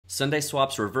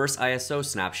SundaeSwap's reverse ISO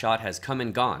snapshot has come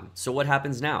and gone, so what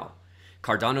happens now?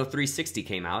 Cardano 360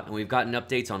 came out, and we've gotten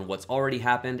updates on what's already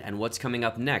happened and what's coming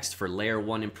up next for Layer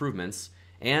 1 improvements.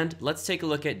 And let's take a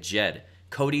look at Djed,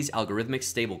 Coti's algorithmic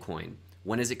stablecoin.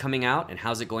 When is it coming out and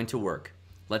how's it going to work?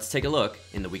 Let's take a look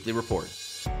in the weekly report.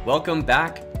 Welcome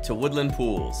back to Woodland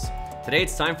Pools. Today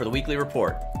it's time for the weekly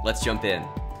report. Let's jump in.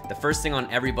 The first thing on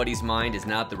everybody's mind is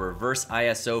now that the reverse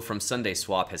ISO from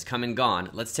SundaeSwap has come and gone.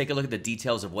 Let's take a look at the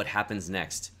details of what happens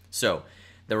next. So,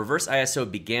 the reverse ISO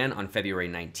began on February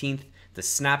 19th. The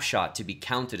snapshot to be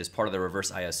counted as part of the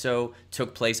reverse ISO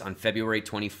took place on February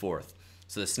 24th.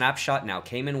 So the snapshot now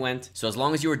came and went. So as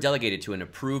long as you were delegated to an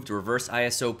approved reverse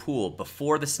ISO pool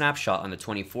before the snapshot on the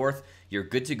 24th, you're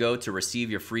good to go to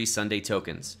receive your free Sunday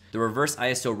tokens. The reverse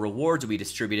ISO rewards will be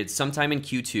distributed sometime in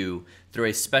Q2 through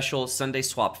a special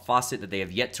SundaeSwap faucet that they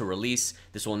have yet to release.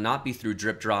 This will not be through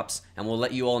drip drops, and we'll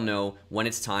let you all know when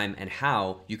it's time and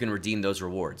how you can redeem those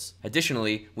rewards.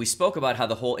 Additionally, we spoke about how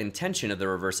the whole intention of the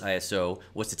reverse ISO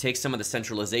was to take some of the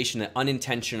centralization that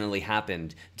unintentionally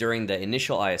happened during the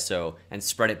initial ISO and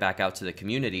spread it back out to the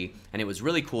community, and it was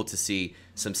really cool to see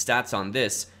some stats on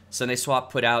this. SundaeSwap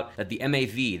put out that the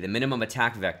MAV, the minimum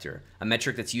attack vector, a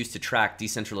metric that's used to track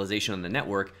decentralization on the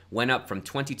network, went up from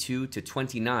 22 to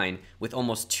 29, with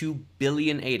almost 2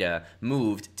 billion ADA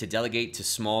moved to delegate to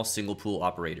small single pool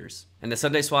operators. And the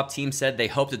SundaeSwap team said they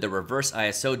hope that the reverse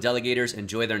ISO delegators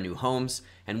enjoy their new homes.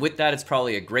 And with that, it's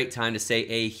probably a great time to say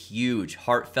a huge,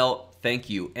 heartfelt thank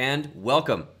you and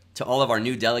welcome to all of our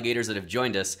new delegators that have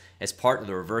joined us as part of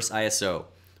the reverse ISO.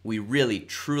 We really,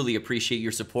 truly appreciate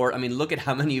your support. I mean, look at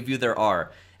how many of you there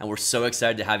are, and we're so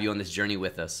excited to have you on this journey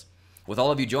with us. With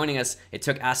all of you joining us, it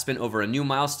took ASPEN over a new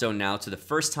milestone now to the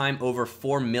first time over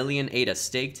 4 million ADA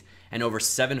staked and over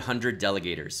 700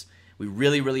 delegators. We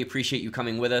really, really appreciate you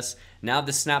coming with us. Now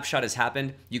this snapshot has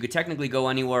happened, you could technically go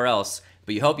anywhere else,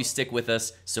 but we hope you stick with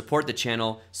us, support the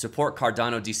channel, support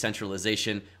Cardano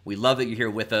decentralization. We love that you're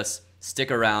here with us. Stick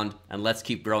around, and let's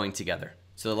keep growing together.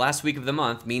 So the last week of the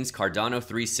month means Cardano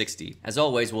 360. As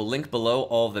always, we'll link below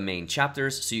all of the main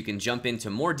chapters so you can jump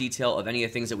into more detail of any of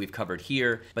the things that we've covered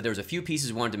here, but there was a few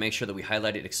pieces we wanted to make sure that we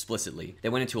highlighted explicitly. They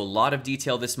went into a lot of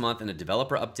detail this month in a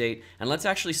developer update, and let's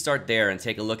actually start there and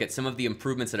take a look at some of the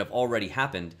improvements that have already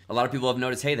happened. A lot of people have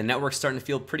noticed, hey, the network's starting to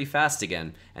feel pretty fast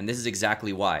again, and this is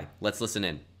exactly why. Let's listen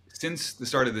in. Since the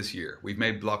start of this year, we've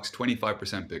made blocks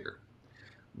 25% bigger.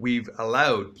 We've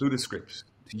allowed Plutus scripts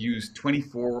to use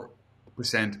 24%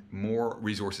 more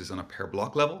resources on a per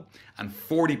block level and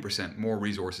 40% more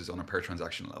resources on a per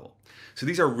transaction level. So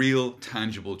these are real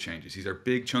tangible changes. These are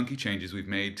big chunky changes we've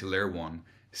made to layer 1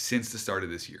 since the start of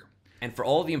this year. And for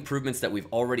all the improvements that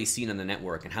we've already seen on the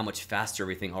network and how much faster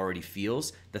everything already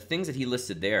feels, the things that he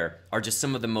listed there are just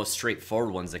some of the most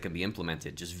straightforward ones that can be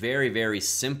implemented. Just very, very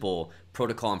simple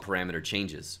protocol and parameter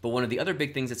changes. But one of the other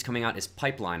big things that's coming out is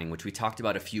pipelining, which we talked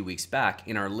about a few weeks back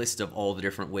in our list of all the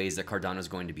different ways that Cardano is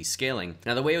going to be scaling.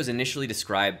 Now, the way it was initially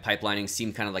described, pipelining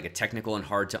seemed kind of like a technical and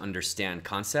hard to understand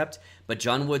concept, but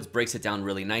John Woods breaks it down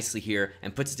really nicely here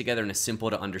and puts it together in a simple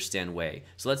to understand way.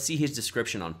 So let's see his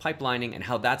description on pipelining and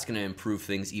how that's going to improve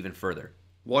things even further.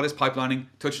 What is pipelining?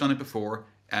 Touched on it before.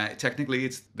 Technically,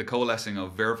 it's the coalescing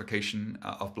of verification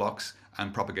of blocks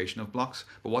and propagation of blocks.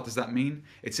 But what does that mean?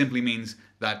 It simply means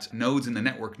that nodes in the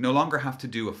network no longer have to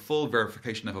do a full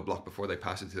verification of a block before they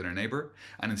pass it to their neighbor.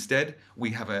 And instead, we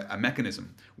have a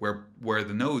mechanism where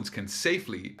the nodes can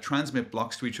safely transmit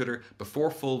blocks to each other before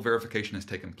full verification has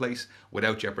taken place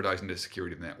without jeopardizing the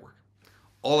security of the network.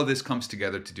 All of this comes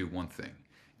together to do one thing: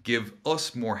 give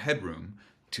us more headroom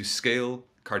to scale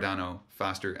Cardano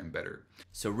faster and better.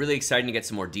 So really exciting to get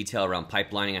some more detail around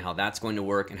pipelining and how that's going to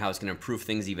work and how it's going to improve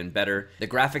things even better. The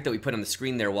graphic that we put on the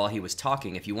screen there while he was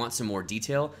talking, if you want some more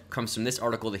detail, comes from this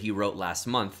article that he wrote last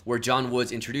month, where John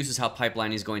Woods introduces how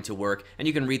pipelining is going to work, and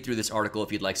you can read through this article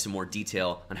if you'd like some more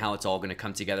detail on how it's all going to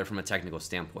come together from a technical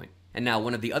standpoint. And now,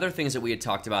 one of the other things that we had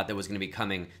talked about that was going to be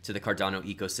coming to the Cardano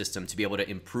ecosystem to be able to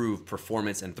improve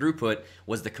performance and throughput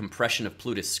was the compression of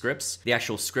Plutus scripts, the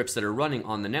actual scripts that are running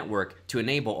on the network to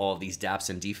enable all of these dApps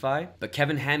and DeFi. But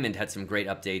Kevin Hammond had some great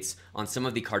updates on some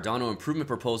of the Cardano improvement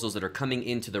proposals that are coming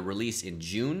into the release in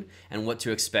June and what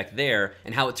to expect there,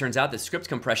 and how it turns out that script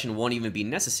compression won't even be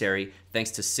necessary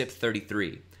thanks to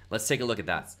SIP33. Let's take a look at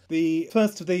that. The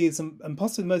first of these, and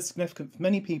possibly the most significant for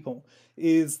many people,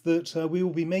 is that we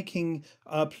will be making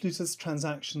Plutus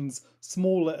transactions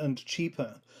smaller and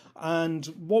cheaper. And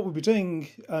what we'll be doing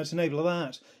to enable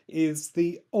that is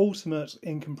the ultimate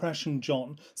in compression,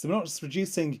 John. So we're not just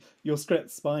reducing your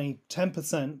scripts by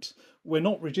 10%, we're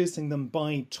not reducing them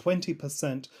by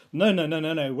 20%. No, no, no,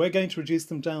 no, no. We're going to reduce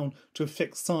them down to a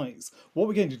fixed size. What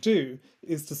we're going to do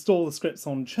is to store the scripts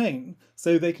on chain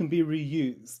so they can be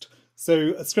reused.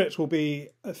 So a script will be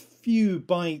a few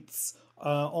bytes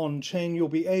on chain. You'll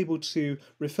be able to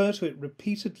refer to it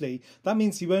repeatedly. That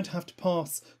means you won't have to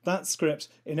pass that script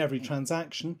in every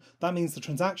transaction. That means the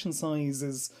transaction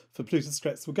sizes for Plutus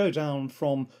scripts will go down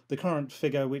from the current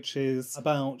figure, which is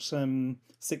about 14,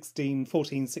 16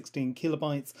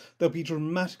 kilobytes. They'll be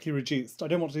dramatically reduced. I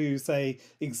don't want to say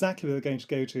exactly where they're going to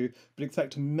go to, but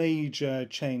expect a major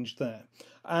change there.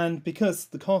 And because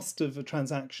the cost of a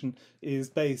transaction is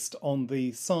based on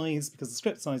the size, because the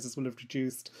script sizes will have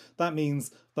reduced, that means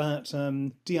that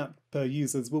DApp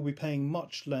users will be paying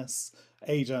much less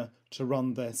ADA to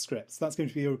run their scripts. That's going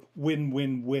to be a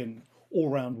win-win-win,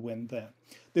 all-round win there.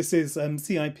 This is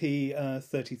CIP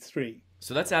 33.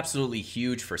 So that's absolutely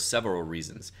huge for several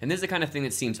reasons. And this is the kind of thing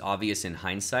that seems obvious in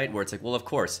hindsight, where it's like, well, of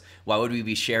course, why would we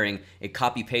be sharing a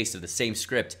copy-paste of the same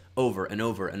script over and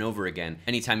over and over again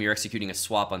anytime you're executing a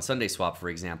swap on SundaeSwap, for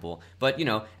example? But, you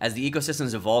know, as the ecosystem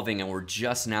is evolving and we're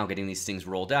just now getting these things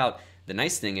rolled out, the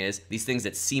nice thing is, these things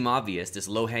that seem obvious, this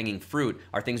low-hanging fruit,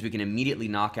 are things we can immediately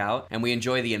knock out, and we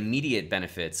enjoy the immediate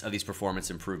benefits of these performance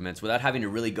improvements without having to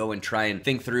really go and try and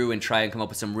think through and try and come up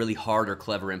with some really hard or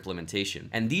clever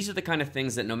implementation. And these are the kind of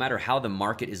things that no matter how the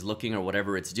market is looking or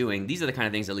whatever it's doing, these are the kind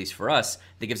of things, at least for us,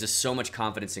 that gives us so much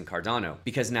confidence in Cardano.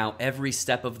 Because now every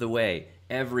step of the way,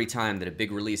 every time that a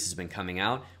big release has been coming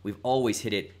out, we've always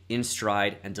hit it in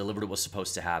stride and delivered what was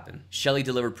supposed to happen. Shelly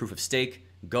delivered proof of stake,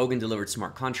 Goguen delivered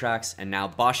smart contracts, and now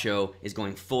Basho is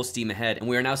going full steam ahead, and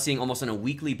we are now seeing almost on a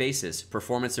weekly basis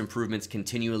performance improvements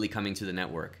continually coming to the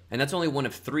network. And that's only one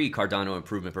of 3 Cardano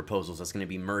improvement proposals that's going to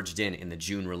be merged in the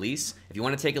June release. If you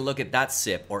want to take a look at that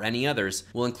SIP or any others,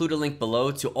 we'll include a link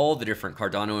below to all the different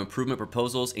Cardano improvement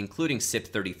proposals, including SIP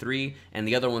 33 and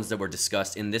the other ones that were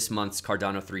discussed in this month's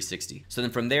Cardano 360. So then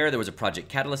from there was a Project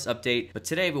Catalyst update, but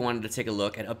today we wanted to take a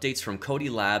look at updates from Coti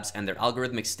Labs and their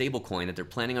algorithmic stablecoin that they're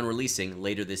planning on releasing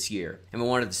later this year. And we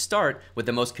wanted to start with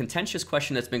the most contentious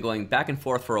question that's been going back and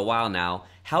forth for a while now.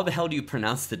 How the hell do you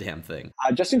pronounce the damn thing?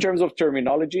 Just in terms of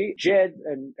terminology, Djed,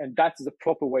 and that is the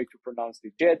proper way to pronounce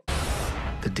it.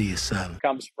 Djed, the D is silent,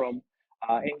 comes from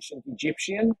ancient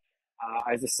Egyptian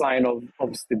as a sign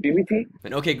of stability.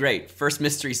 And okay, great. First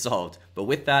mystery solved. But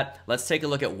with that, let's take a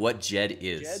look at what Djed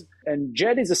is.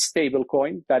 Djed is a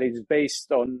stablecoin that is based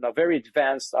on a very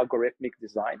advanced algorithmic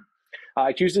design.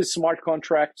 It uses smart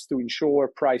contracts to ensure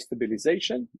price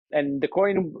stabilization, and the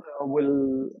coin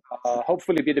will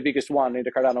hopefully be the biggest one in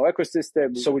the Cardano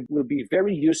ecosystem. So it will be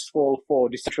very useful for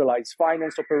decentralized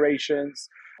finance operations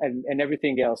and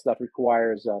everything else that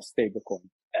requires a stablecoin.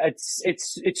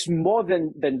 It's more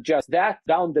than just that.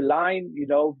 Down the line, you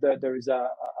know, there is a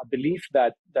belief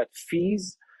that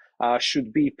fees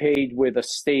should be paid with a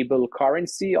stable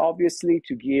currency, obviously,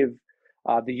 to give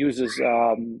the users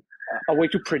a way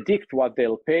to predict what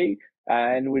they'll pay.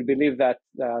 And we believe that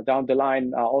down the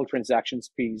line, all transactions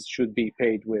fees should be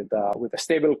paid with a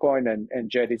stable coin,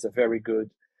 and Djed is a very good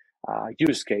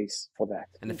use case for that.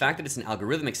 And the fact that it's an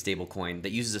algorithmic stablecoin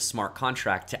that uses a smart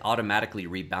contract to automatically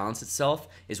rebalance itself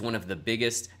is one of the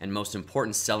biggest and most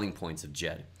important selling points of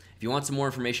Djed. If you want some more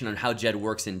information on how Djed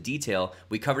works in detail,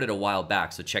 we covered it a while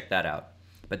back, so check that out.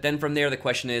 But then from there, the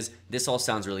question is, this all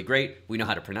sounds really great. We know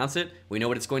how to pronounce it. We know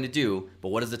what it's going to do, but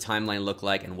what does the timeline look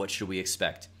like and what should we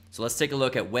expect? So let's take a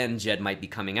look at when Djed might be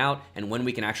coming out and when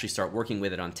we can actually start working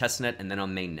with it on testnet and then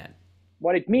on mainnet.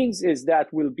 What it means is that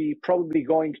we'll be probably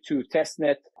going to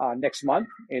testnet next month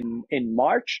in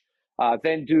March,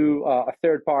 then do a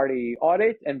third-party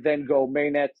audit, and then go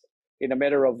mainnet in a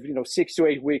matter of 6 to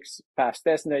 8 weeks past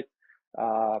testnet,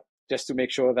 just to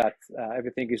make sure that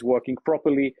everything is working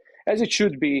properly, as it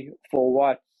should be for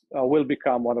what will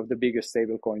become one of the biggest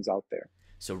stablecoins out there.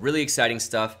 So really exciting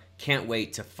stuff. Can't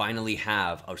wait to finally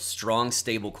have a strong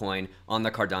stablecoin on the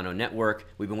Cardano network.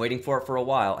 We've been waiting for it for a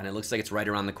while, and it looks like it's right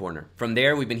around the corner. From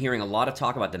there, we've been hearing a lot of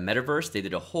talk about the Metaverse. They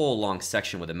did a whole long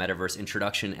section with a Metaverse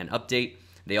introduction and update.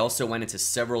 They also went into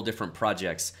several different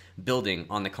projects building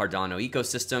on the Cardano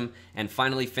ecosystem, and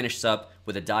finally finished up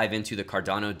with a dive into the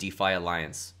Cardano DeFi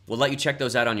Alliance. We'll let you check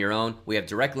those out on your own. We have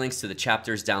direct links to the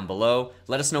chapters down below.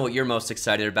 Let us know what you're most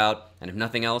excited about, and if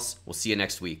nothing else, we'll see you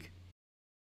next week.